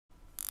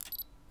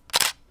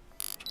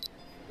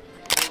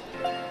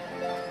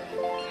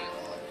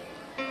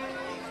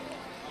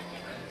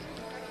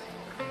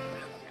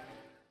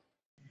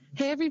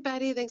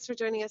everybody, thanks for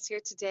joining us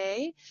here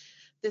today.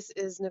 This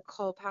is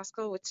Nichole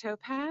Paschal with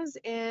Topaz,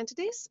 and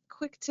today's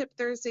Quick Tip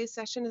Thursday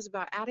session is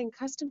about adding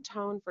custom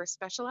tone for a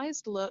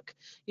specialized look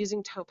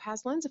using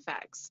Topaz Lens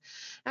Effects.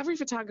 Every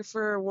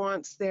photographer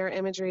wants their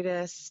imagery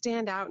to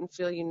stand out and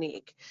feel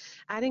unique.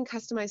 Adding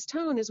customized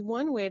tone is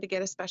one way to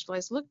get a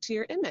specialized look to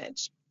your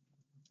image.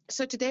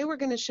 So today we're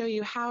going to show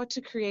you how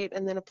to create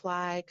and then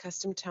apply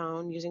custom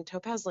tone using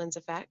Topaz Lens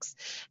Effects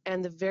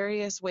and the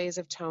various ways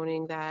of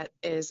toning that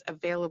is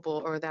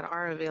available or that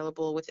are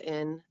available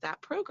within that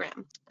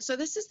program. So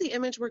this is the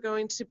image we're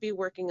going to be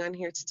working on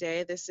here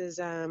today. This is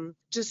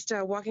just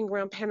walking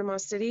around Panama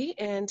City,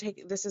 and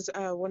this is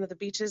one of the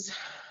beaches.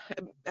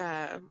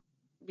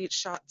 Beach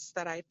shots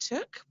that I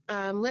took.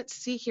 Let's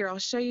see here. I'll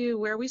show you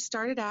where we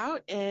started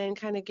out and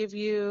kind of give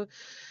you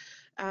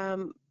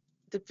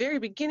the very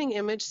beginning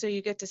image so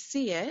you get to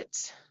see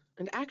it.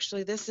 And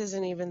actually, this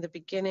isn't even the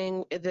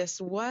beginning. This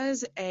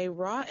was a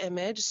raw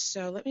image,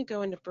 so let me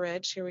go into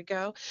Bridge. Here we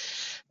go.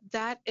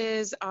 That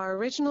is our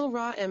original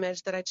raw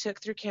image that I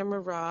took through Camera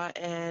Raw,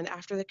 and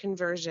after the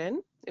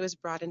conversion, it was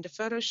brought into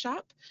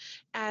Photoshop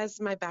as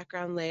my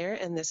background layer,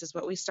 and this is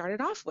what we started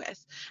off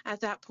with. At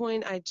that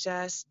point, I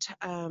just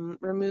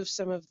removed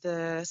some of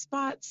the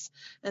spots,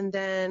 and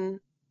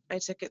then I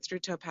took it through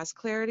Topaz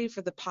Clarity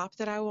for the pop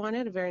that I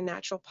wanted, a very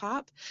natural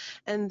pop.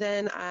 And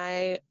then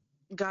I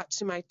got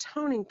to my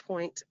toning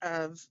point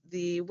of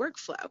the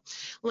workflow.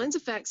 Lens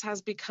Effects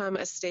has become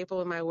a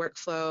staple in my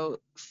workflow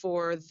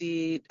for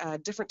the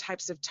different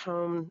types of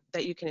tone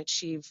that you can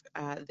achieve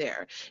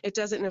there. It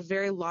does it in a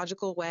very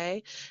logical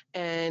way,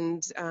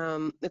 and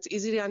it's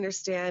easy to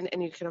understand,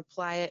 and you can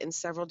apply it in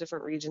several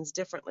different regions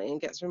differently and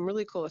get some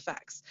really cool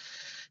effects.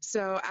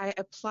 So I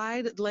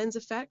applied Lens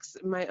Effects,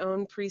 my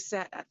own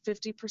preset at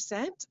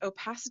 50%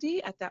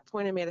 opacity. At that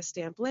point, I made a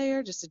stamp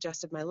layer, just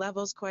adjusted my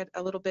levels quite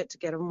a little bit to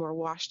get a more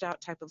washed out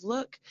type of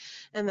look,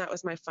 and that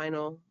was my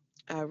final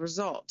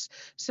result.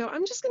 So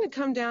I'm just going to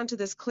come down to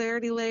this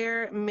clarity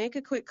layer, make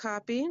a quick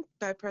copy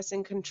by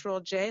pressing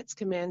Control-J, it's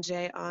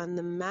Command-J on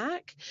the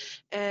Mac,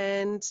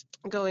 and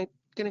going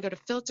to go to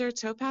Filter,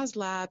 Topaz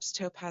Labs,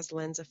 Topaz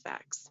Lens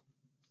Effects.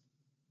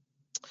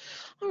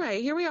 All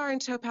right, here we are in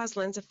Topaz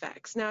Lens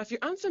Effects. Now, if you're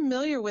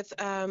unfamiliar with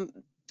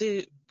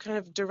the kind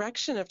of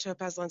direction of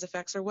Topaz Lens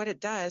Effects or what it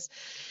does,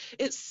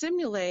 it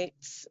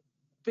simulates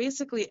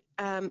basically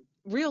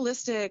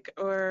realistic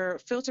or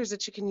filters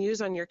that you can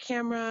use on your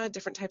camera,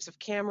 different types of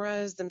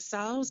cameras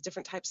themselves,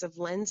 different types of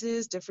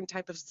lenses, different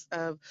types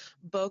of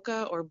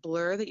bokeh or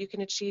blur that you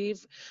can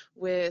achieve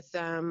with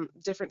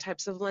different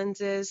types of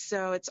lenses.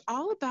 So it's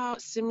all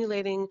about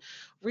simulating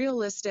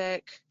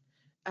realistic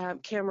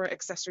camera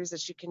accessories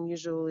that you can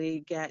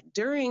usually get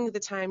during the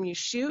time you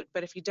shoot,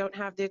 but if you don't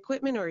have the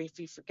equipment or if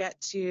you forget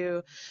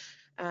to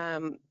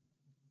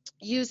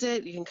use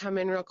it, you can come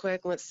in real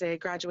quick. Let's say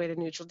graduated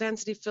neutral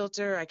density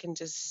filter. I can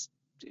just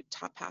do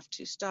top half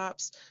 2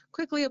 stops,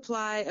 quickly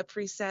apply a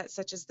preset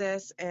such as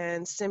this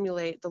and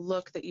simulate the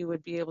look that you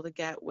would be able to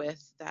get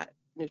with that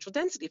neutral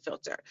density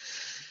filter.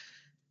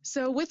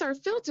 So with our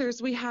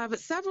filters, we have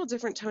several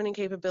different toning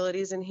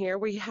capabilities in here.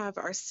 We have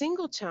our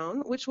single tone,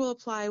 which will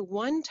apply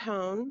one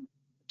tone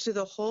to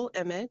the whole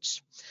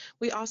image.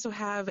 We also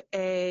have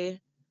a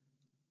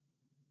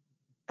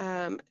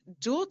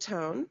dual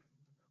tone,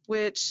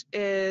 which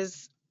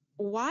is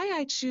why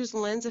I choose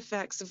Lens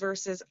Effects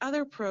versus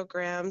other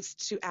programs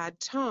to add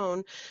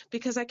tone,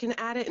 because I can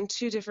add it in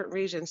 2 different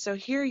regions. So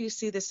here you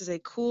see this is a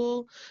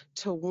cool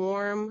to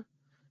warm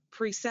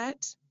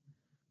preset.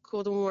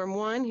 Cool to warm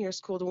 1,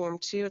 here's cool to warm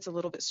 2. It's a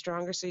little bit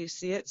stronger, so you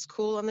see it's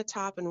cool on the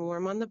top and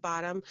warm on the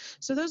bottom.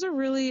 So those are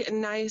really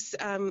nice,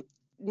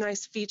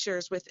 nice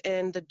features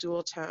within the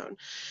dual tone.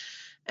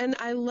 And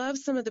I love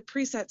some of the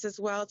presets as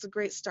well. It's a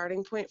great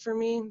starting point for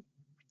me.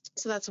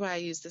 So that's why I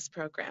use this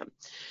program.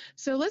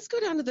 So let's go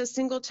down to the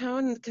single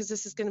tone, because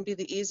this is going to be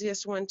the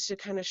easiest one to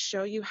kind of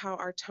show you how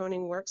our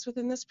toning works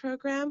within this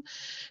program.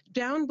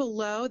 Down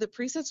below, the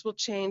presets will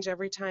change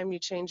every time you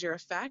change your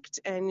effect,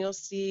 and you'll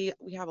see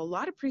we have a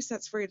lot of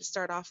presets for you to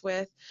start off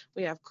with.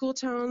 We have cool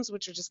tones,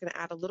 which are just going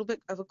to add a little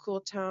bit of a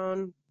cool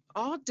tone.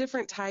 All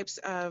different types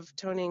of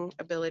toning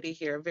ability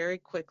here very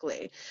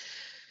quickly.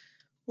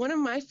 One of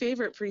my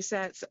favorite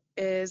presets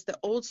is the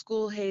Old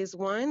School Haze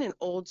 1 and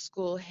Old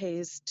School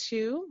Haze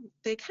 2.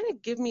 They kind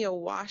of give me a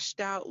washed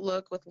out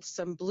look with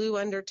some blue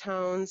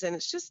undertones, and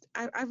it's just,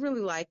 I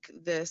really like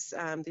this,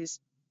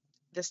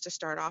 this to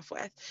start off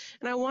with.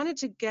 And I wanted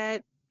to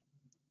get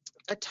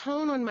a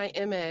tone on my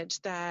image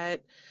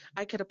that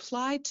I could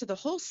apply to the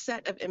whole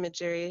set of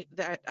imagery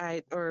that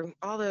or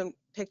all the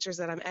pictures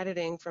that I'm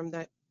editing from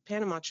the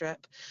Panama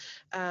trip,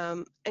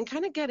 and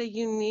kind of get a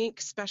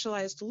unique,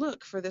 specialized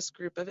look for this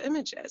group of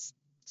images.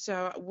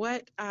 So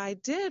what I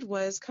did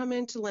was come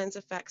into Lens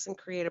Effects and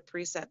create a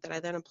preset that I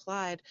then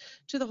applied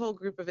to the whole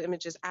group of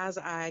images as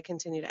I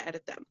continue to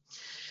edit them.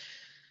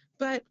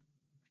 But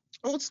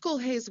Old School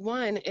Haze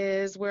 1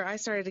 is where I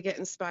started to get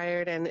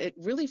inspired, and it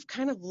really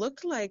kind of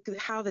looked like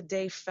how the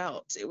day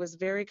felt. It was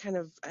very kind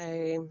of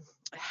a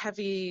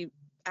heavy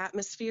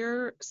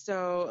atmosphere,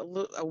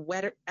 so a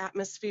wet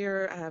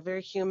atmosphere,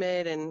 very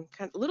humid and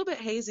kind of a little bit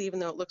hazy, even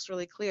though it looks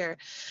really clear.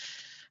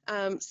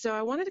 So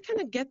I wanted to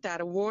kind of get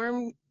that, a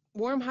warm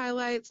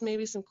highlights,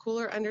 maybe some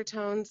cooler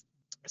undertones.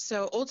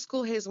 So Old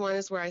School Haze 1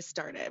 is where I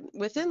started.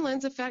 Within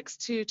Lens Effects,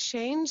 to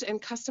change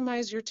and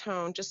customize your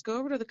tone, just go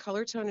over to the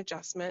color tone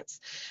adjustments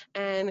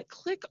and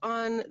click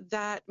on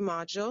that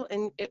module,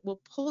 and it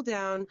will pull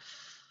down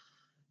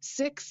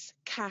 6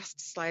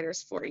 cast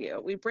sliders for you.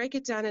 We break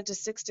it down into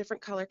 6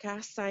 different color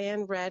casts: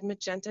 cyan, red,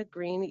 magenta,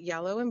 green,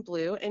 yellow, and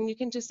blue, and you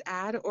can just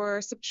add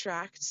or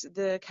subtract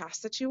the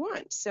cast that you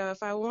want. So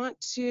if I want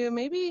to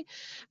maybe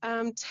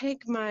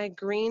take my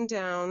green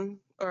down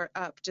or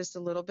up just a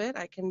little bit,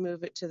 I can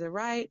move it to the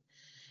right,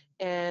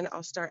 and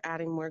I'll start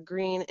adding more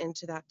green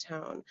into that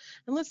tone.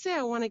 And let's say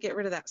I want to get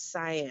rid of that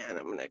cyan.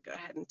 I'm going to go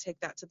ahead and take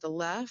that to the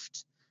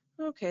left.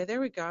 Okay, there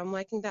we go. I'm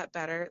liking that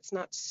better. It's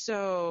not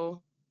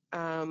so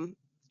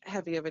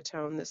heavy of a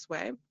tone this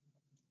way.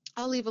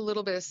 I'll leave a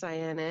little bit of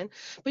cyan in,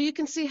 but you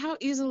can see how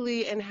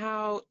easily and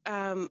how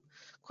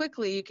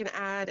quickly you can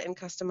add and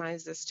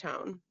customize this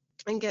tone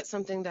and get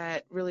something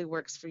that really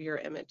works for your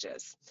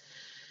images.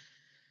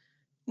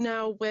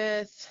 Now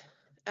with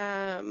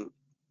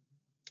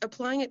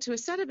applying it to a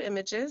set of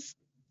images,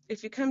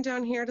 if you come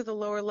down here to the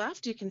lower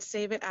left, you can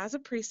save it as a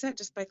preset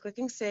just by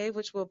clicking save,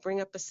 which will bring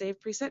up a save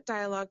preset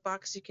dialog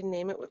box. You can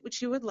name it what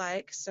you would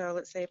like. So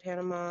let's say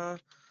Panama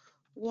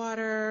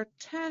water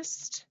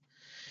test,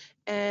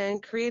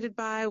 and created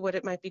by, what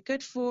it might be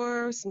good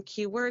for, some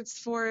keywords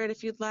for it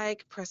if you'd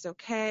like. Press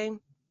OK.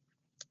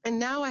 And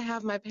now I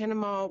have my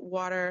Panama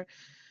water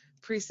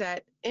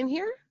preset in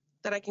here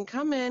that I can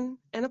come in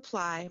and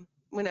apply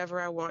whenever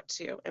I want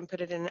to and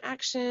put it in an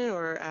action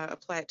or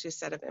apply it to a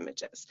set of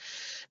images.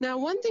 Now,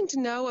 one thing to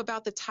know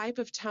about the type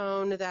of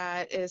tone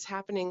that is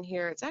happening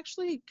here, it's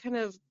actually kind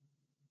of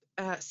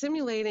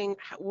simulating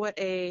what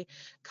a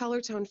color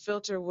tone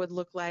filter would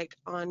look like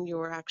on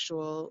your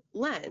actual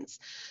lens.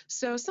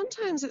 So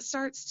sometimes it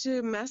starts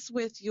to mess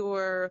with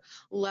your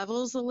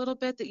levels a little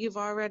bit that you've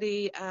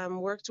already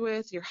worked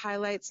with. Your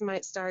highlights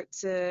might start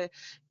to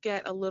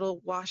get a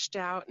little washed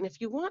out. And if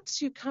you want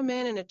to come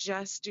in and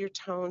adjust your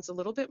tones a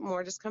little bit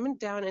more, just coming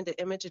down into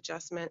image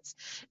adjustments,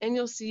 and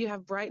you'll see you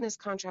have brightness,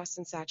 contrast,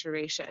 and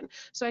saturation.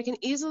 So I can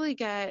easily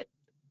get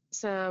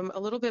a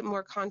little bit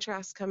more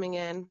contrast coming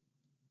in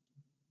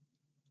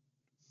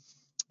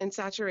and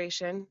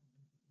saturation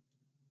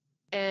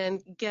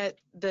and get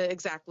the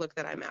exact look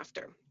that I'm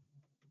after.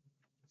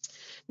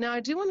 Now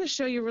I do want to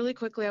show you really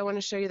quickly, I want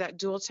to show you that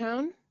dual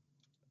tone.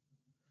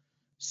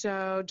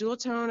 So dual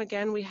tone,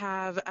 again, we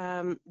have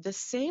the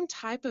same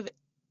type of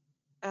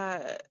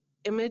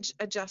image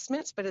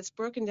adjustments, but it's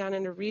broken down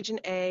into region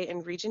A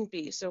and region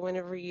B. So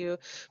whenever you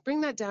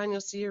bring that down,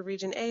 you'll see your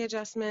region A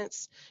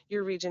adjustments,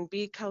 your region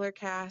B color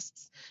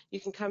casts.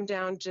 You can come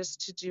down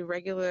just to do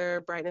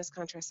regular brightness,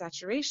 contrast,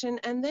 saturation,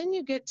 and then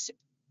you get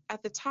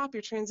at the top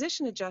your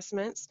transition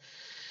adjustments.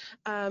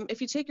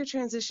 If you take your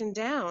transition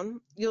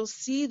down, you'll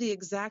see the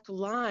exact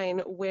line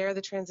where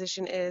the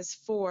transition is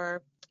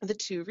for the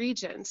 2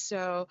 regions.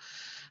 So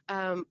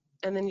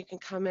and then you can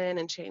come in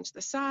and change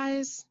the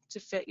size to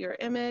fit your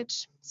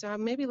image. So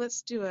maybe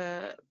let's do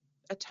a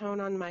tone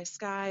on my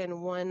sky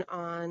and one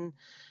on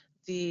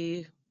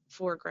the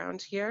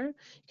foreground here.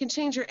 You can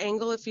change your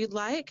angle if you'd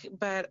like,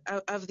 but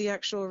of the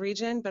actual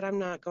region, but I'm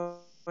not going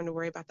to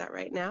worry about that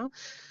right now.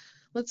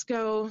 Let's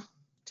go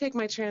take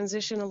my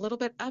transition a little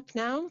bit up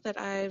now that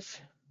I've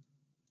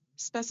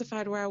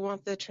specified where I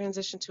want the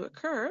transition to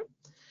occur.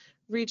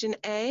 Region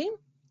A,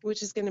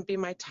 which is going to be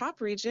my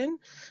top region.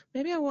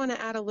 Maybe I want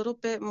to add a little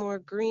bit more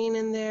green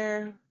in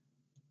there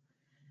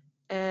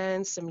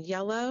and some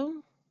yellow.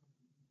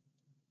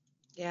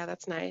 Yeah,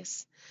 that's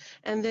nice.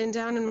 And then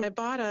down in my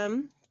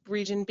bottom,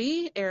 region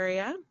B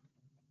area,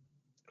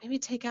 maybe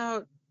take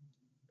out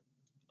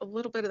a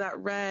little bit of that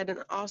red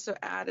and also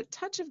add a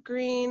touch of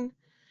green,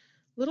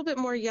 a little bit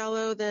more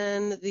yellow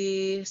than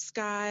the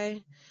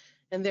sky.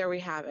 And there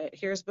we have it.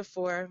 Here's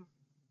before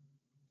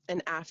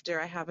and after.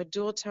 I have a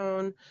dual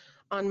tone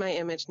on my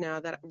image now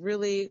that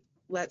really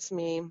lets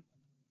me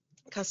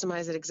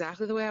customize it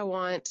exactly the way I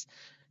want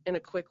in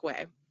a quick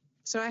way.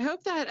 So I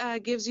hope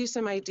that gives you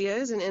some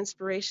ideas and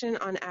inspiration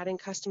on adding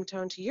custom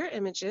tone to your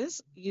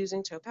images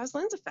using Topaz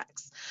Lens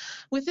Effects.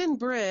 Within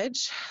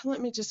Bridge, let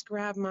me just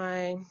grab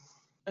my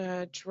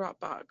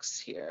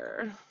Dropbox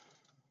here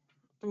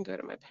and go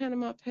to my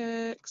Panama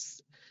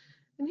pics.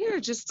 And here,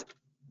 just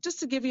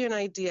to give you an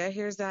idea,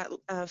 here's that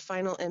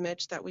final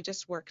image that we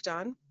just worked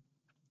on.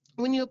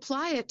 When you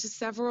apply it to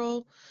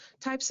several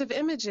types of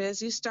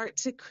images, you start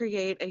to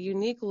create a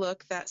unique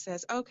look that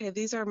says, okay,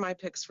 these are my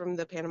pics from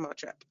the Panama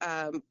trip.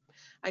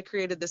 I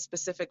created this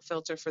specific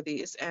filter for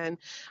these, and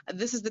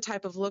this is the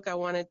type of look I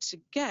wanted to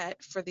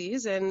get for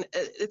these, and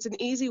it's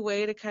an easy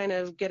way to kind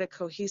of get a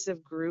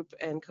cohesive group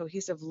and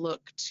cohesive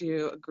look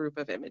to a group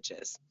of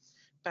images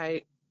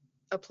by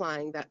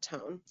applying that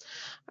tone.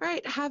 All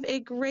right, have a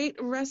great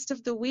rest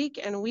of the week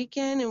and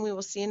weekend, and we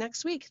will see you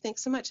next week.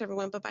 Thanks so much,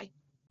 everyone. Bye-bye.